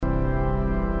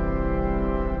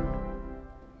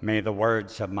May the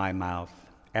words of my mouth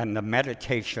and the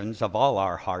meditations of all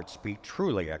our hearts be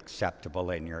truly acceptable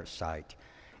in your sight,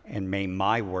 and may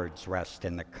my words rest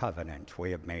in the covenant we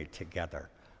have made together.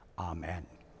 Amen.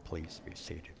 Please be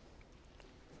seated.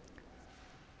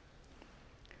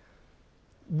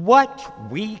 What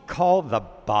we call the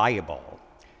Bible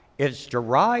is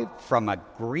derived from a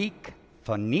Greek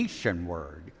Phoenician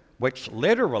word, which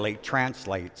literally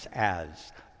translates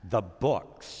as the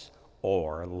books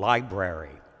or library.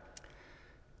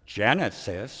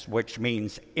 Genesis, which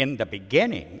means in the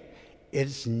beginning,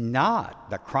 is not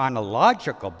the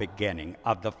chronological beginning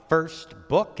of the first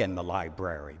book in the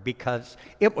library because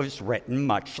it was written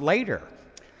much later,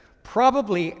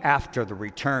 probably after the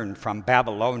return from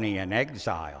Babylonian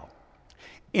exile.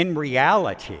 In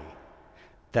reality,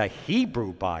 the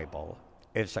Hebrew Bible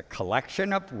is a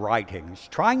collection of writings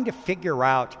trying to figure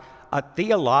out a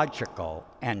theological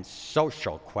and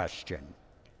social question.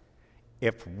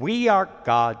 If we are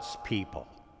God's people,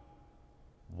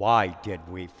 why did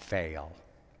we fail?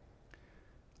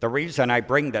 The reason I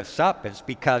bring this up is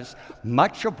because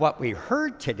much of what we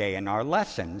heard today in our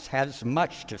lessons has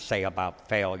much to say about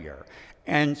failure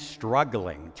and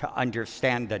struggling to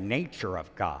understand the nature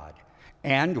of God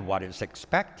and what is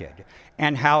expected,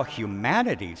 and how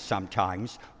humanity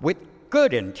sometimes, with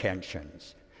good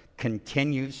intentions,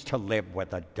 continues to live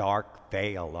with a dark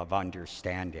veil of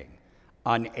understanding,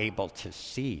 unable to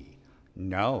see,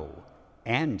 know,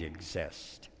 and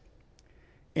exist.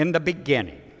 In the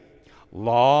beginning,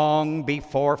 long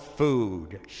before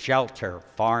food, shelter,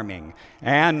 farming,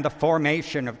 and the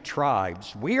formation of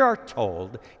tribes, we are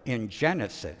told in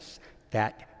Genesis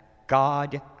that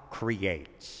God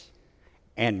creates,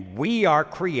 and we are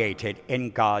created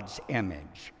in God's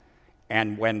image.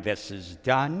 And when this is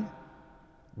done,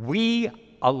 we,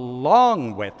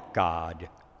 along with God,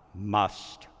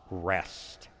 must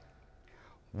rest.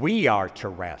 We are to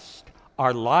rest.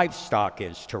 Our livestock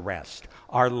is to rest.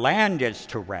 Our land is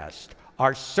to rest.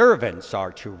 Our servants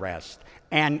are to rest.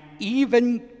 And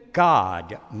even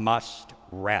God must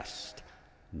rest.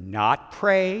 Not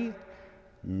pray,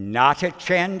 not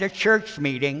attend a church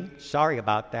meeting. Sorry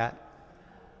about that.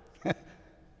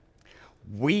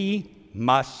 We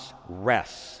must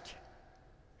rest.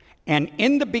 And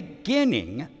in the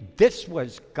beginning, this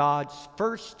was God's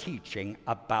first teaching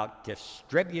about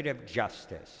distributive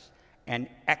justice and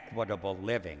equitable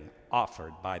living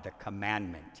offered by the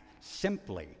commandment,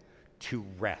 simply to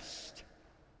rest.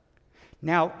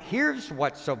 Now, here's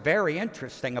what's so very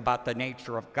interesting about the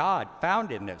nature of God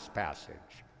found in this passage.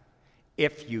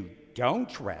 If you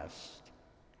don't rest,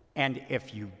 and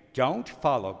if you don't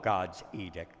follow God's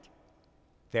edict,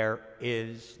 there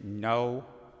is no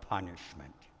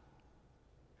punishment.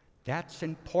 That's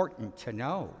important to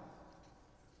know.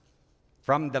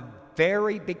 From the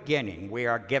very beginning, we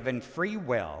are given free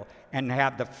will and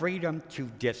have the freedom to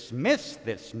dismiss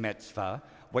this mitzvah,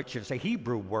 which is a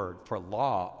Hebrew word for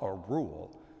law or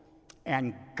rule.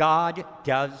 And God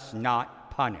does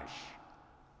not punish,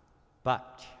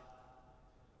 but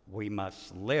we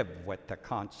must live with the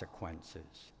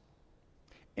consequences.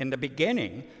 In the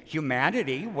beginning,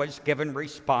 humanity was given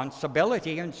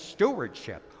responsibility and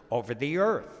stewardship over the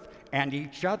earth and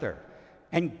each other.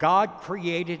 And God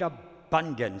created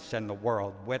abundance in the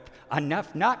world with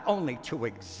enough not only to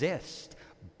exist,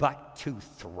 but to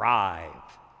thrive.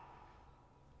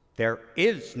 There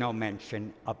is no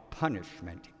mention of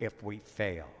punishment if we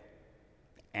fail.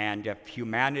 And if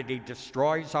humanity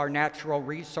destroys our natural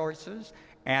resources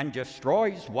and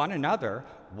destroys one another,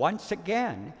 once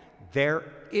again, there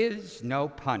is no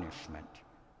punishment.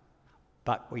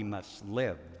 But we must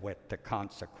live with the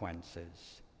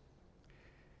consequences.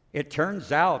 It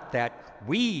turns out that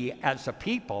we as a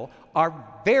people are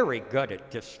very good at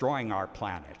destroying our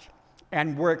planet,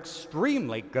 and we're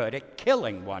extremely good at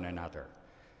killing one another.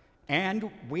 And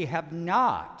we have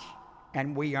not,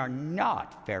 and we are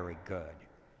not very good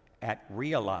at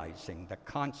realizing the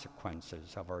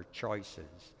consequences of our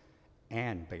choices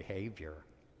and behavior.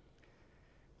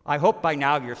 I hope by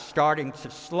now you're starting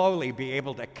to slowly be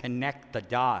able to connect the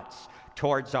dots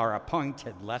towards our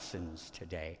appointed lessons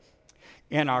today.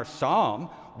 In our psalm,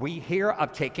 we hear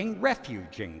of taking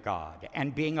refuge in God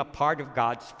and being a part of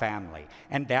God's family,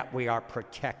 and that we are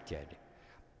protected.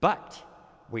 But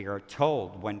we are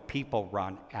told when people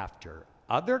run after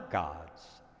other gods,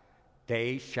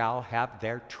 they shall have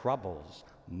their troubles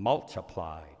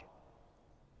multiplied.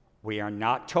 We are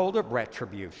not told of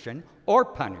retribution or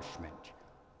punishment.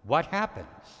 What happens?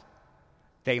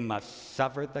 They must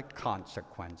suffer the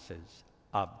consequences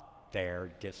of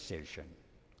their decision.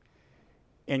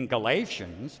 In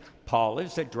Galatians, Paul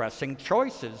is addressing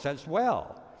choices as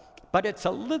well. but it's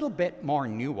a little bit more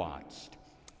nuanced.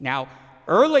 Now,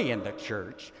 early in the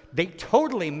church, they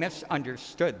totally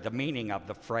misunderstood the meaning of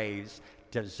the phrase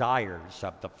desires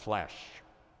of the flesh,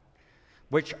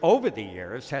 which over the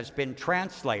years has been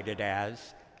translated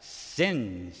as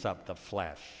sins of the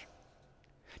flesh.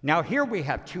 Now, here we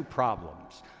have two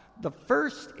problems. The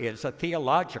first is a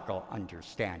theological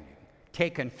understanding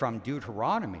taken from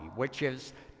Deuteronomy, which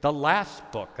is the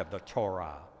last book of the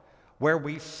Torah, where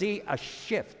we see a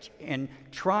shift in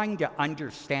trying to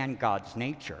understand God's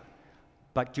nature.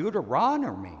 But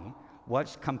Deuteronomy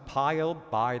was compiled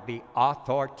by the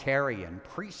authoritarian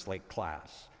priestly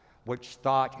class, which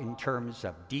thought in terms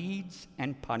of deeds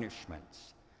and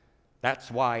punishments.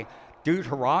 That's why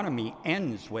Deuteronomy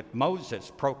ends with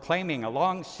Moses proclaiming a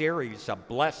long series of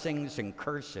blessings and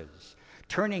curses,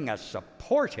 turning a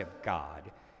supportive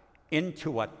God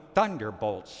into a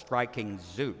thunderbolt striking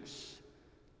Zeus,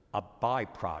 a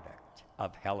byproduct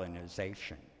of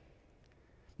Hellenization.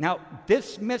 Now,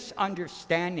 this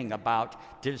misunderstanding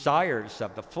about desires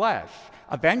of the flesh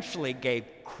eventually gave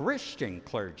Christian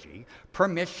clergy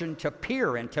permission to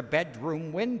peer into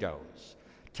bedroom windows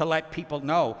to let people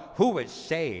know who is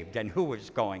saved and who is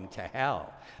going to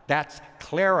hell. That's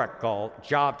clerical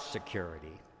job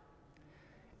security.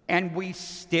 And we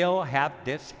still have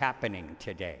this happening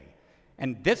today.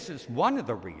 And this is one of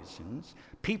the reasons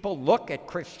people look at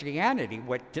Christianity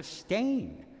with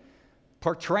disdain,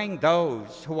 portraying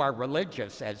those who are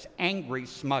religious as angry,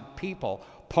 smug people,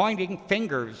 pointing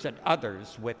fingers at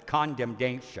others with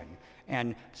condemnation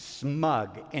and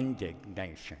smug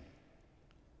indignation.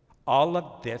 All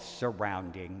of this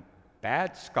surrounding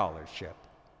bad scholarship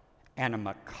and a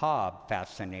macabre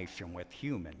fascination with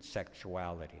human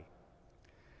sexuality.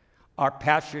 Our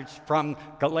passage from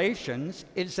Galatians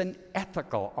is an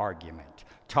ethical argument,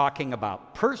 talking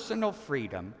about personal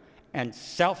freedom and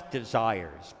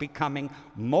self-desires becoming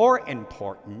more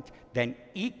important than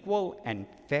equal and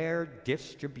fair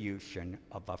distribution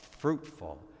of a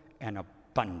fruitful and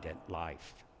abundant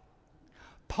life.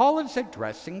 Paul is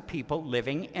addressing people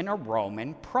living in a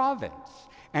Roman province,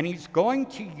 and he's going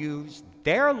to use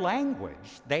their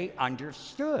language they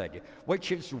understood,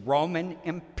 which is Roman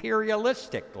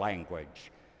imperialistic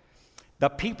language. The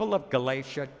people of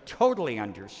Galatia totally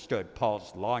understood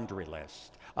Paul's laundry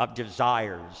list of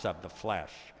desires of the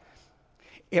flesh.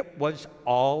 It was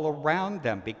all around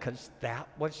them because that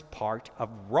was part of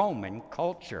Roman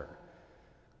culture.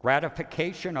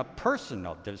 Gratification of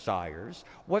personal desires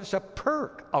was a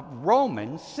perk of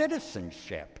Roman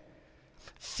citizenship.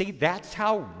 See, that's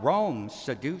how Rome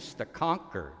seduced the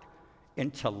conquered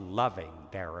into loving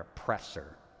their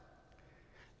oppressor.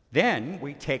 Then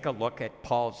we take a look at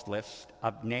Paul's list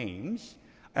of names,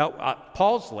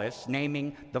 Paul's list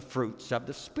naming the fruits of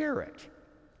the Spirit.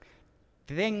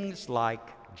 Things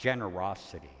like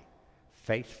generosity,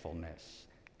 faithfulness,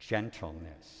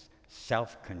 gentleness,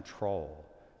 self-control.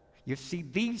 You see,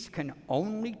 these can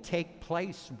only take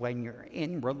place when you're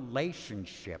in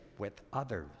relationship with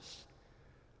others.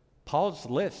 Paul's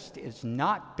list is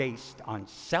not based on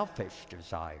selfish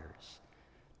desires.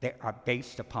 They are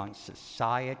based upon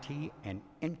society and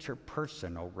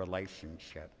interpersonal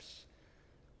relationships.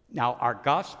 Now, our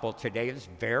gospel today is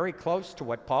very close to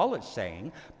what Paul is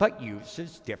saying, but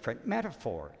uses different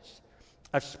metaphors,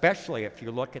 especially if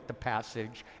you look at the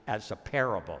passage as a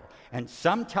parable. And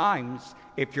sometimes,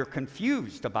 if you're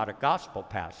confused about a gospel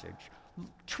passage,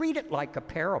 treat it like a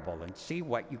parable and see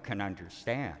what you can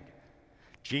understand.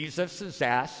 Jesus is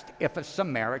asked if a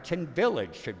Samaritan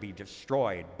village should be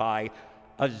destroyed by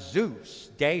a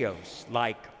Zeus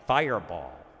Deus-like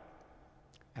fireball.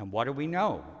 And what do we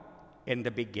know? In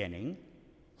the beginning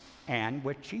and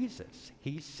with Jesus,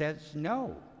 he says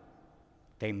no.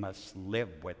 They must live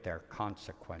with their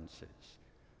consequences.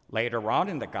 Later on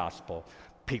in the gospel,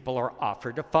 people are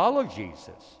offered to follow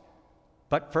Jesus,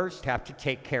 but first have to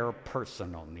take care of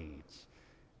personal needs.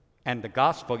 And the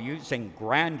gospel, using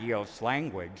grandiose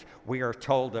language, we are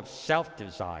told of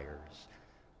self-desires,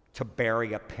 to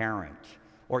bury a parent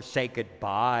or say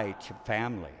goodbye to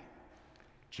family.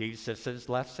 Jesus'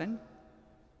 lesson: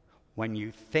 when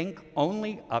you think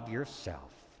only of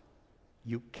yourself,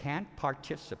 you can't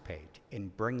participate in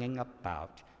bringing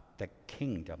about the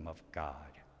kingdom of God.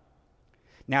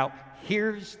 Now,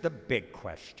 here's the big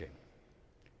question.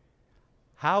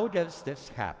 How does this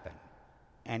happen?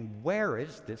 And where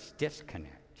is this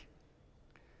disconnect?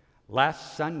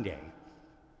 Last Sunday,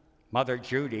 Mother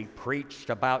Judy preached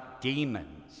about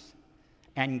demons.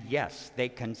 And yes, they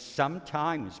can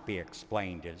sometimes be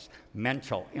explained as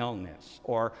mental illness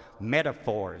or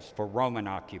metaphors for Roman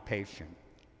occupation.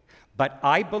 But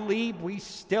I believe we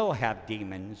still have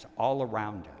demons all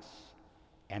around us.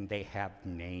 and they have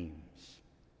names.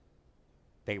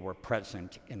 They were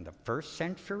present in the first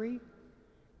century,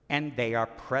 and they are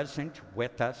present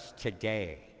with us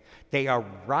today. They are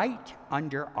right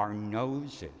under our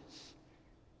noses,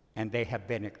 and they have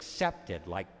been accepted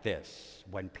like this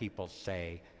when people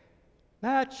say,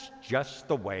 "That's just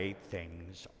the way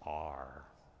things are."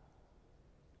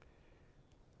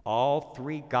 All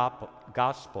three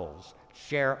Gospels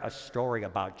share a story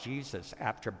about Jesus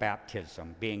after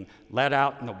baptism, being led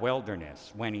out in the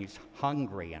wilderness when he's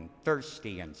hungry and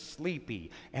thirsty and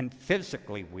sleepy and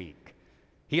physically weak.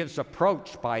 He is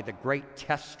approached by the great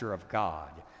tester of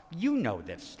God. You know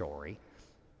this story.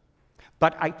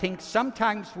 But I think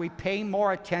sometimes we pay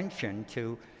more attention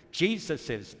to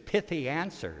Jesus' pithy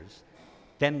answers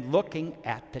than looking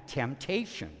at the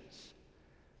temptations.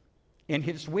 In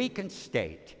his weakened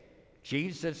state,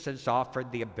 Jesus is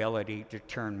offered the ability to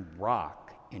turn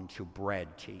rock into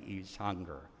bread to ease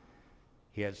hunger.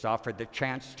 He is offered the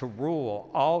chance to rule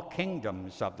all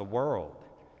kingdoms of the world.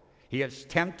 He is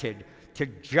tempted to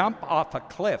jump off a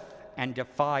cliff and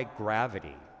defy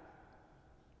gravity.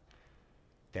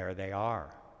 There they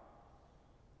are,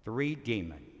 3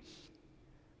 demons,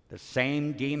 the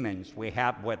same demons we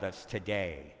have with us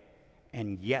today.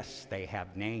 And yes, they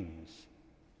have names: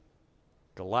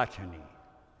 gluttony,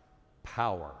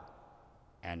 power,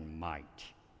 and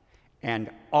might. And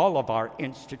all of our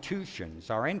institutions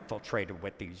are infiltrated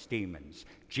with these demons.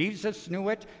 Jesus knew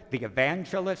it, the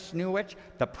evangelists knew it,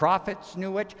 the prophets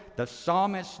knew it, the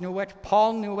psalmists knew it,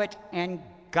 Paul knew it, and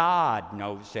God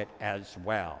knows it as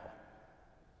well.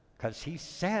 Because he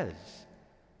says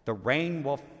the rain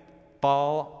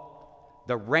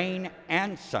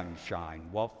and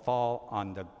sunshine will fall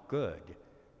on the good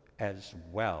as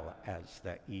well as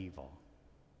the evil.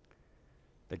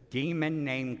 The demon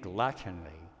named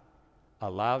gluttony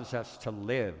allows us to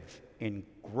live in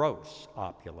gross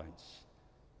opulence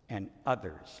and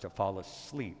others to fall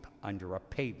asleep under a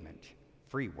pavement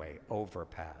freeway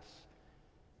overpass.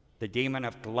 The demon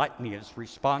of gluttony is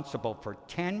responsible for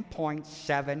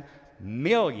 10.7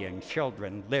 million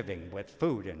children living with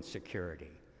food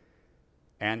insecurity.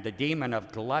 And the demon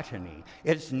of gluttony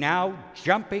is now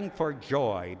jumping for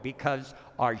joy because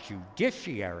our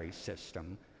judiciary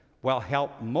system will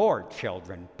help more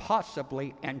children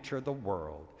possibly enter the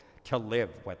world to live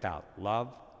without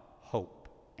love, hope,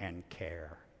 and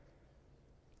care.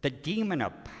 The demon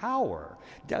of power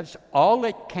does all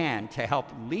it can to help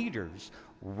leaders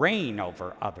reign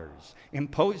over others,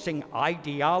 imposing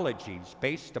ideologies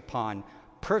based upon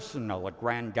personal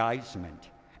aggrandizement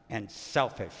and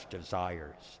selfish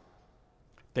desires.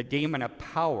 The demon of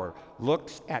power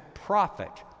looks at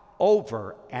profit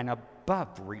over and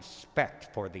above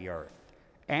respect for the earth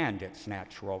and its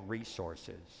natural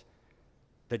resources.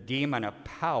 The demon of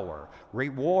power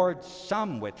rewards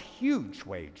some with huge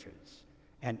wages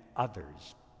and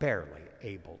others barely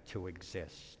able to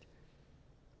exist.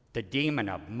 The demon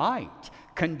of might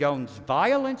condones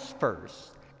violence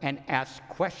first and asks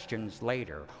questions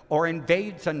later, or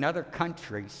invades another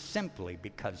country simply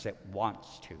because it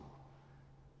wants to.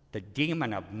 The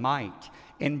demon of might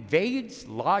invades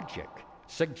logic,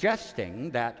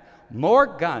 suggesting that more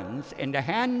guns in the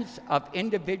hands of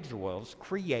individuals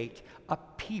create a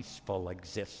peaceful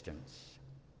existence.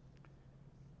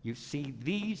 You see,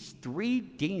 these 3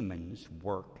 demons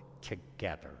work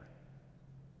together.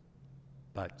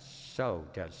 But so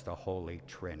does the Holy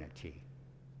Trinity.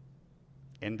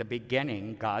 In the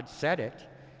beginning, God said it.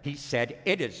 He said,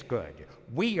 "It is good.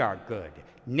 We are good.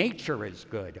 Nature is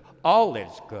good. All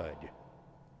is good."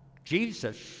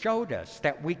 Jesus showed us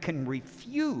that we can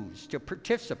refuse to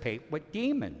participate with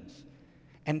demons,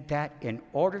 and that in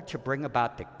order to bring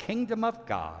about the kingdom of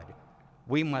God,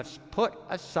 we must put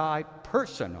aside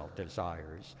personal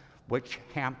desires which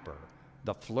hamper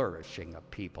the flourishing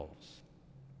of peoples.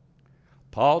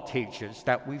 Paul teaches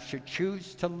that we should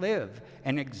choose to live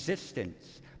an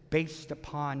existence based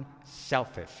upon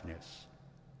selfishness,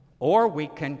 or we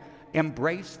can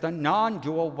embrace the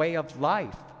non-dual way of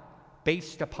life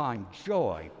based upon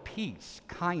joy, peace,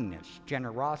 kindness,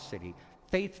 generosity,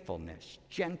 faithfulness,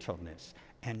 gentleness,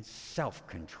 and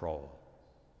self-control.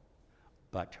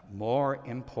 But more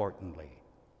importantly,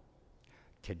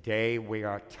 today we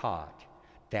are taught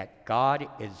that God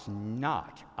is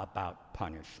not about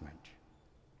punishment.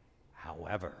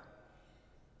 However,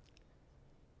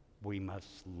 we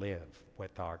must live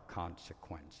with our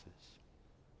consequences.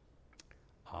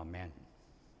 Amen.